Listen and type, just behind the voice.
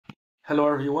Hello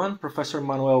everyone, Professor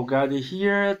Manuel Gade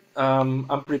here. I'm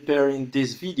preparing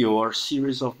this video or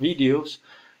series of videos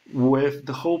with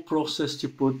the whole process to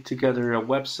put together a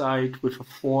website with a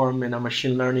form and a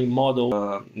machine learning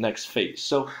model next phase.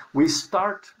 So we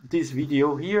start this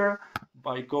video here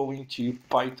by going to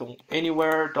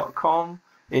Pythonanywhere.com,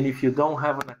 and if you don't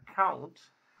have an account,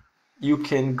 you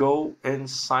can go and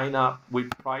sign up with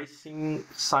pricing,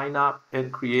 sign up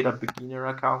and create a beginner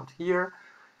account here.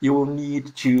 You will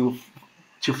need to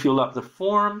fill up the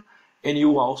form, and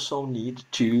you also need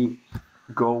to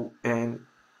go and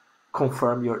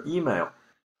confirm your email.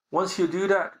 Once you do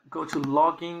that, go to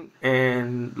login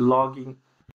and login.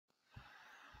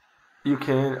 You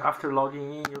can, after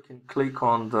logging in, you can click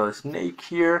on the snake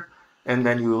here, and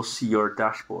then you will see your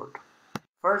dashboard.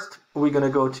 First, we're gonna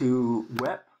go to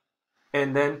web.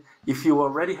 And then if you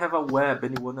already have a web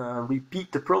and you want to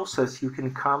repeat the process, you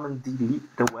can come and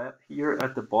delete the web here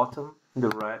at the bottom in the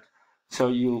red. So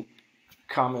you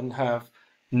come and have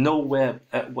no web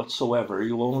whatsoever.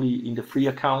 You only, in the free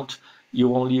account,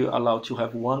 you only allowed to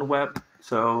have one web.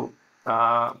 So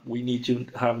we need to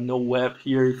have no web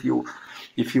here if you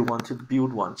want to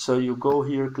build one. So you go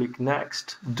here, click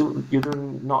next. You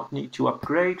do not need to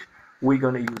upgrade. We're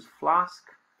going to use Flask.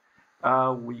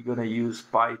 We're going to use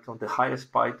Python, the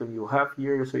highest Python you have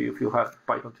here. So if you have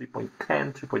Python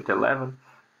 3.10, 3.11,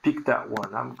 pick that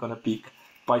one. I'm going to pick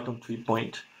Python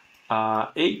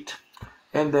 3.8.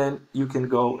 And then you can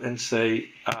go and say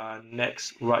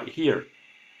next right here.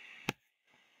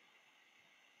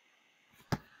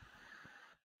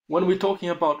 When we're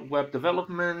talking about web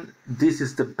development, this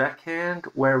is the backend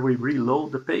where we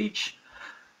reload the page.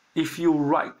 If you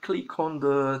right click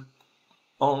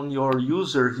on your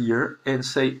user here and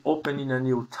say open in a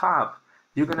new tab,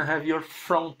 you're going to have your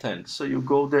front end. So you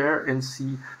go there and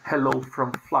see hello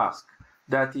from Flask.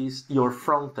 That is your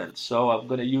front end. So I'm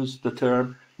going to use the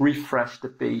term refresh the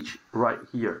page right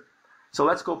here. So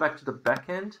let's go back to the back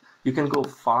end. You can go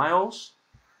files,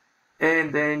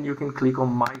 and then you can click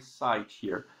on my site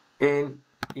here and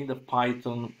in the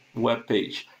Python web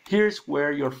page. Here's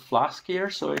where your Flask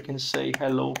here. So I can say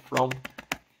hello from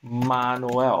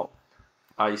Manuel.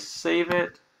 I save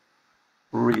it,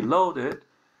 reload it,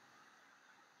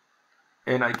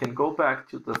 and I can go back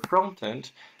to the front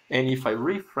end, and if I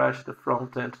refresh the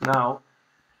front end now,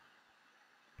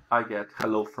 I get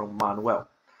hello from Manuel.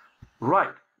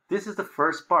 Right, this is the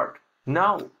first part.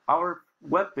 Now our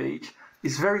web page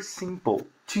is very simple,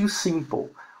 too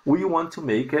simple. We want to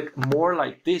make it more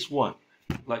like this one,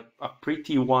 like a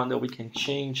pretty one that we can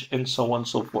change and so on and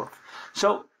so forth.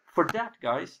 So for that,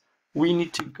 guys, we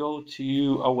need to go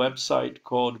to a website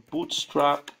called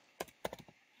Bootstrap.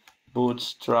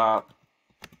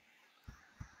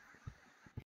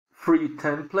 Free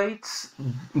templates.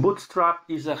 Bootstrap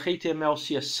is a HTML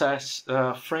CSS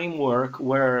framework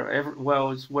where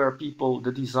it's where people,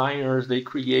 the designers, they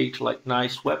create like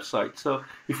nice websites. So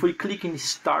if we click in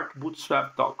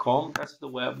startbootstrap.com, that's the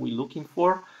web we're looking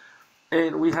for.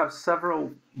 And we have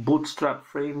several Bootstrap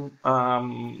frame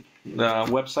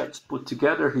websites put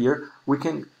together here. We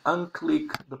can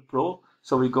unclick the Pro,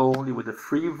 so we go only with the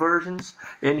free versions.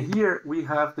 And here we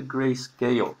have the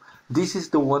grayscale. This is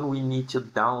the one we need to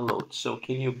download. So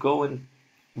can you go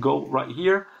right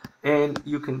here, and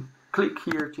you can click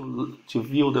here to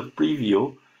view the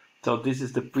preview. So this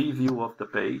is the preview of the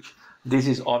page. This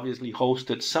is obviously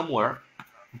hosted somewhere,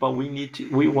 but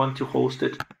we want to host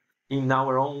it in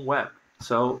our own web.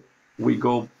 So we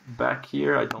go back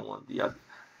here. I don't want the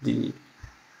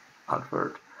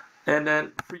advert. And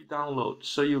then free download.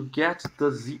 So you get the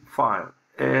zip file.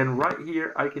 And right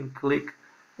here I can click,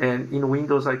 and in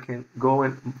Windows I can go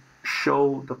and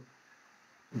show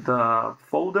the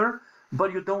folder,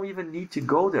 but you don't even need to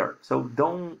go there. So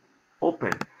don't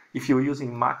open. If you're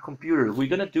using Mac computer, we're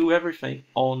gonna do everything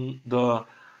on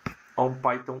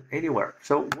Pythonanywhere.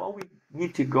 So what we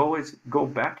need to go is go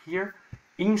back here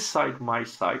inside my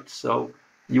site. So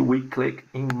we click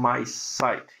in my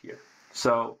site here.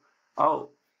 So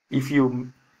if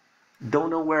you don't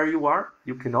know where you are,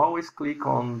 you can always click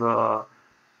on the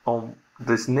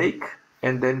snake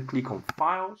and then click on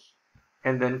files,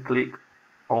 and then click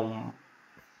on,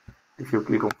 if you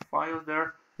click on files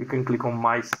there, you can click on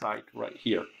my site right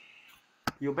here.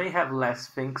 You may have less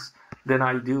things than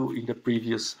I do in the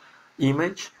previous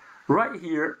image. Right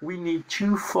here we need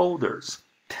two folders,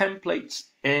 templates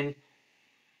and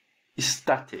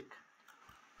static.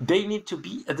 They need to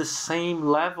be at the same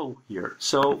level here.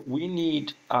 So we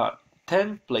need a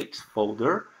templates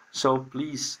folder. So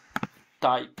please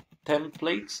type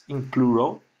templates in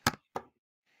plural.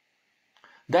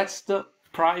 That's the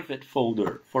private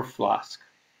folder for Flask.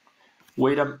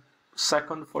 Wait a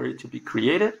seconds for it to be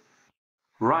created.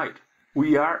 Right,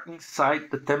 we are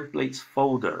inside the templates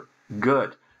folder.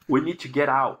 Good. We need to get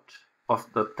out of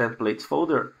the templates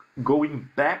folder, going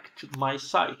back to my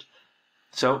site.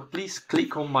 So please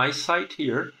click on my site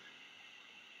here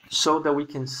so that we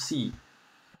can see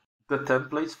the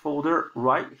templates folder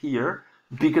right here,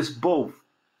 because both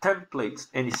templates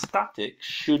and static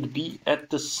should be at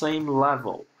the same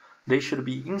level. They should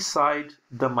be inside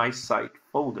the my site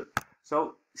folder.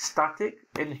 So static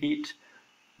and hit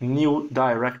new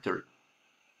directory.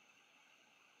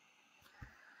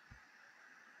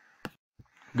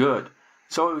 Good.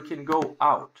 So we can go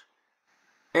out.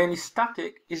 And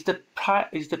static is the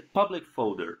public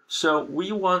folder. So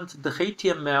we want the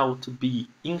HTML to be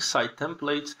inside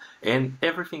templates and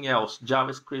everything else,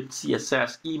 JavaScript,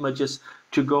 CSS, images,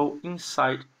 to go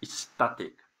inside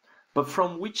static. But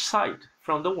from which site?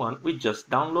 From the one we just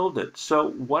downloaded. So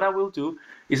what I will do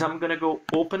is I'm going to go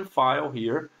open file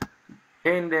here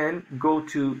and then go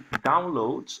to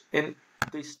downloads, and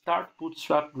the start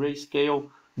bootstrap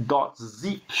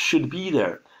grayscale.zip should be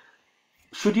there.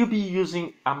 Should you be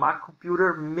using a Mac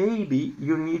computer, maybe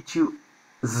you need to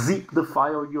zip the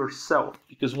file yourself,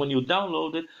 because when you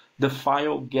download it, the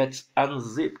file gets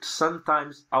unzipped,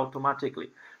 sometimes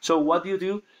automatically. So what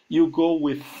do? You go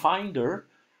with Finder,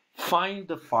 find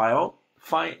the file,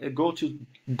 go to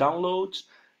Downloads,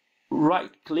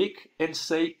 right-click and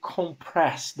say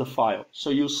compress the file. So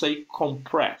you say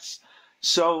compress.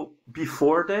 So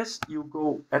before this, you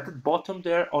go at the bottom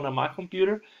there on a Mac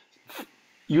computer,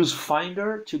 use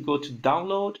Finder to go to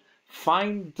download,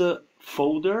 find the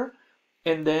folder,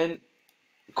 and then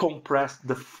compress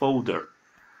the folder.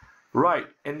 Right,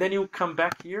 and then you come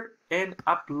back here and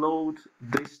upload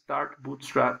the start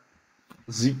bootstrap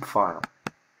zip file.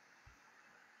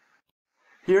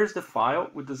 Here's the file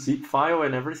with the zip file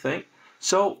and everything.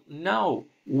 So now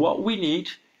what we need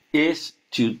is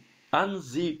to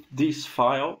unzip this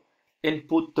file and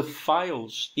put the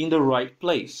files in the right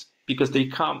place, because they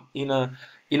come in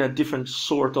a different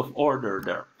sort of order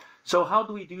there. So how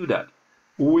do we do that?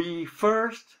 We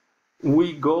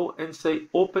go and say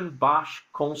open bash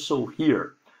console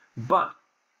here. But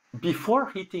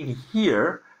before hitting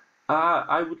here,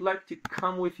 I would like to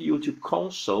come with you to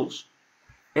consoles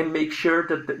and make sure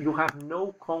that you have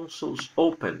no consoles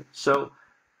open. So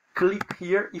click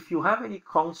here. If you have any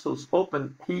consoles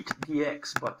open, hit the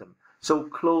X button. So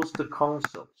close the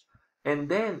consoles. And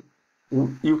then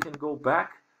you can go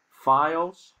back,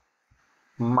 Files,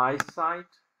 My Site,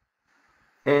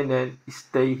 and then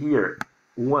stay here.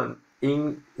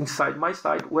 Inside My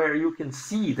Site, where you can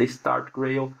see the start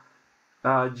grail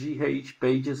gh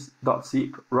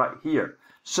pages.zip right here.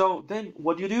 So then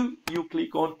what you do, you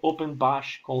click on Open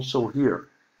Bash Console here.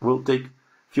 Will take a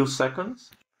few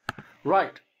seconds.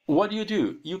 Right, what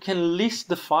do? You can list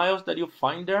the files that you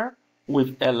find there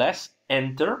with ls,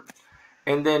 enter,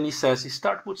 and then it says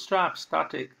start bootstrap,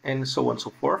 static, and so on and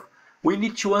so forth. We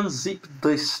need to unzip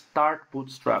the start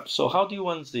bootstrap. So how do you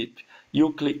unzip?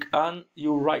 You click on,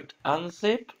 you write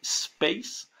unzip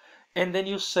space, and then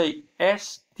you say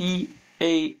STAR,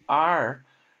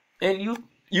 and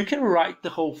you can write the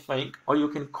whole thing, or you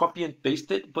can copy and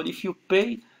paste it. But if you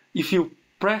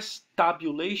press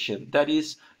tabulation, that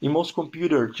is in most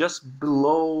computers just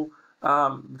below,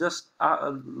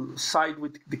 side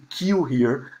with the Q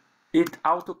here, it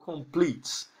auto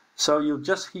completes. So you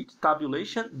just hit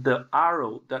tabulation, the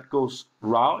arrow that goes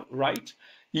right,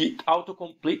 it auto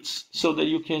completes so that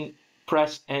you can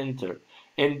press enter.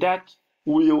 And that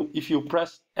will, if you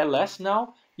press ls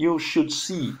now, you should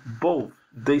see both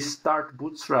the start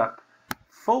bootstrap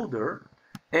folder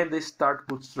and the start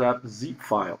bootstrap zip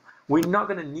file. We're not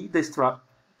going to need the start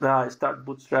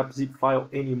bootstrap zip file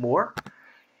anymore,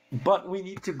 but we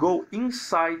need to go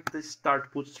inside the start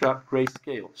bootstrap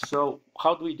grayscale. So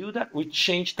how do we do that? We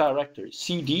change directory,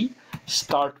 cd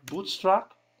start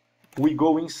bootstrap, we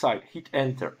go inside, hit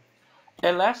enter.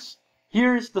 ls,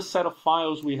 here is the set of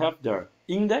files we have there,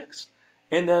 index,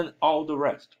 and then all the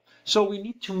rest. So we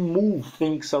need to move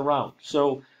things around.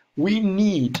 So we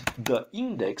need the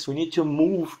index, we need to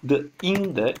move the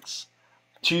index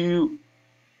to ...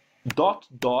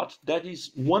 that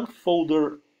is one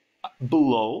folder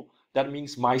below. That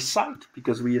means my site,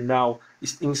 because we are now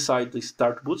inside the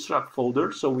start bootstrap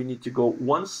folder. So we need to go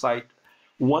one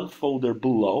folder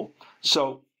below.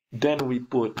 So then we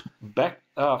put back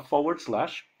 /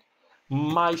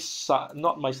 my site,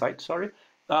 not my site, sorry,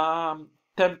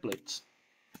 templates,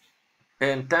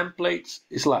 and templates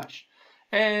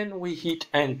 / and we hit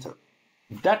enter.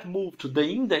 That moved the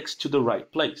index to the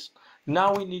right place.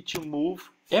 Now we need to move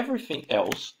everything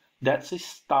else, that's a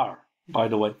star, by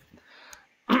the way,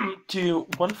 to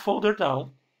one folder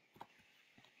down,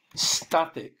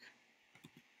 static,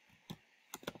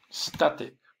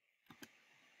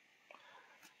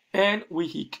 and we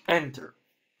hit enter.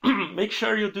 Make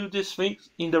sure you do these things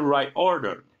in the right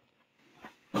order.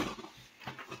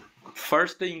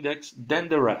 First the index, then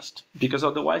the rest, because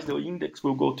otherwise the index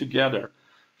will go together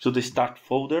to the start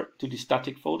folder, to the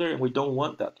static folder, and we don't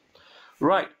want that.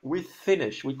 Right, we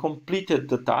finished, we completed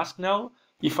the task now.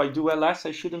 If I do ls,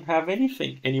 I shouldn't have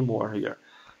anything anymore here.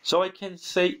 So I can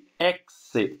say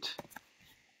exit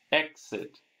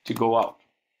to go out.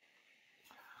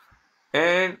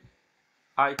 And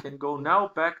I can go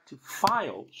now back to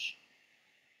files,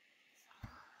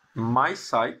 my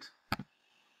site,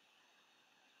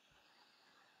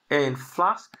 and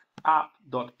Flask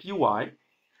app.py.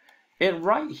 And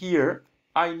right here,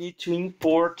 I need to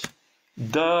import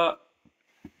the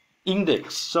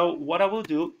index. So what I will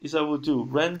do is I will do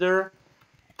render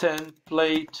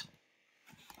template,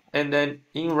 and then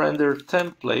in render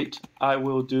template, I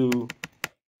will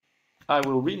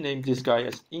rename this guy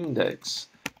as index,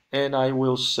 and I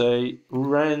will say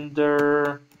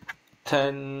render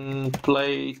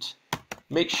template.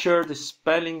 Make sure the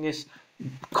spelling is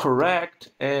correct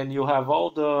and you have all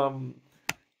the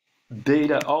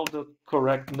data, all the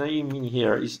correct naming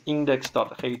here is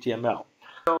index.html.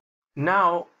 So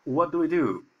now what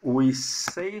do? We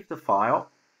save the file.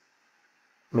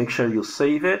 Make sure you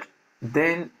save it.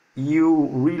 Then you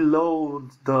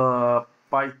reload the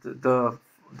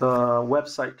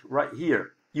website right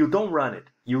here. You don't run it.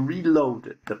 You reload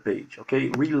it, the page. Okay,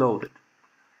 reload it.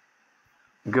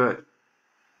 Good.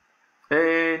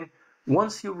 And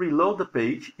once you reload the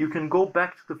page, you can go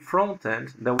back to the front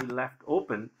end that we left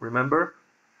open. Remember,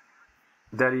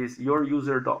 that is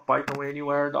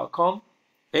youruser.pythonanywhere.com,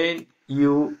 and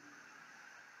you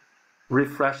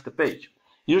refresh the page.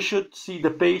 You should see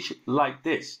the page like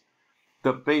this.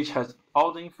 The page has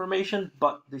all the information,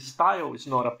 but the style is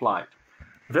not applied.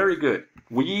 Very good.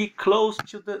 We close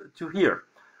to here.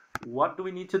 What do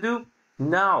we need to do?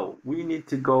 Now we need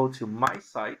to go to my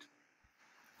site.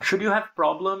 Should you have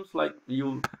problems like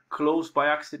you closed by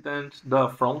accident the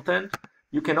front end,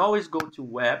 you can always go to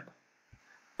web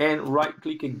and right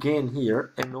click again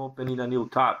here and open in a new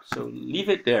tab. So leave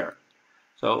it there.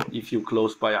 So if you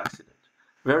close by accident.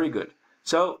 Very good.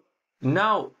 So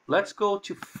now let's go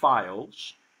to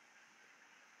files,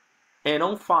 and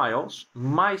on files,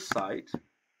 my site,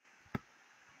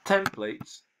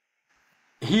 templates.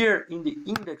 Here in the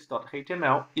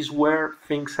index.html is where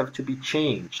things have to be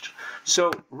changed.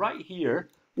 So right here,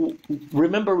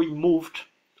 remember we moved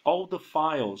all the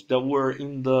files that were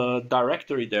in the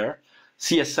directory there,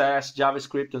 CSS,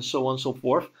 JavaScript, and so on and so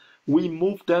forth. We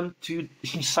moved them to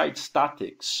inside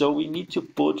static. So we need to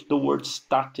put the word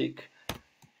static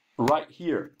right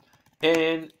here.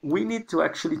 And we need to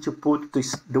actually put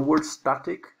the word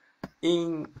static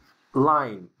in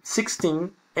line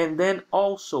 16, and then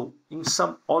also in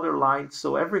some other lines,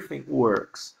 so everything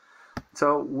works.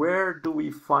 So where do we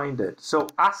find it? So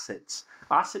assets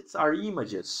are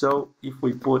images. So if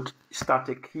we put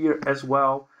static here as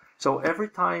well, so every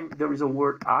time there is a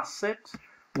word asset,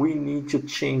 we need to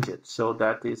change it. So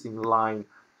that is in line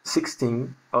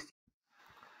 16,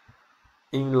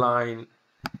 in line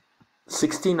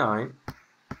 69,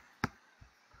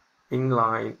 in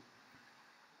line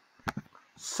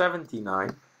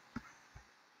 79,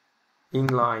 in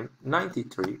line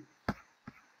 93,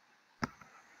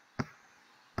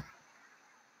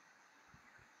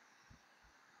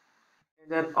 and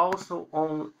then also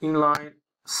on in line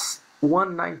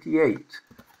 198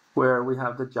 where we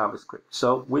have the JavaScript.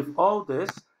 So with all this,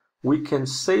 we can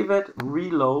save it,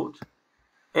 reload,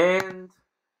 and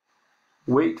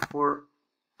wait for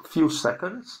a few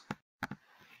seconds,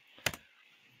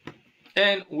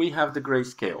 and we have the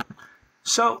grayscale.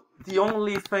 So the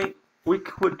only thing we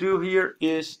could do here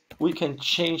is we can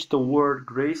change the word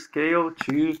grayscale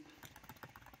to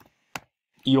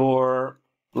your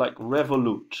like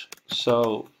Revolut.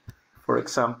 So for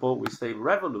example, we say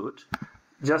Revolut,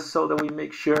 just so that we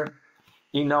make sure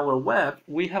in our web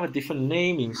we have a different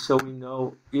naming, so we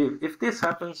know if this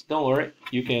happens, don't worry,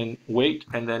 you can wait,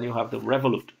 and then you have the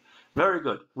Revolut. Very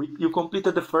good. You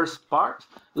completed the first part.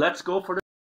 Let's go for the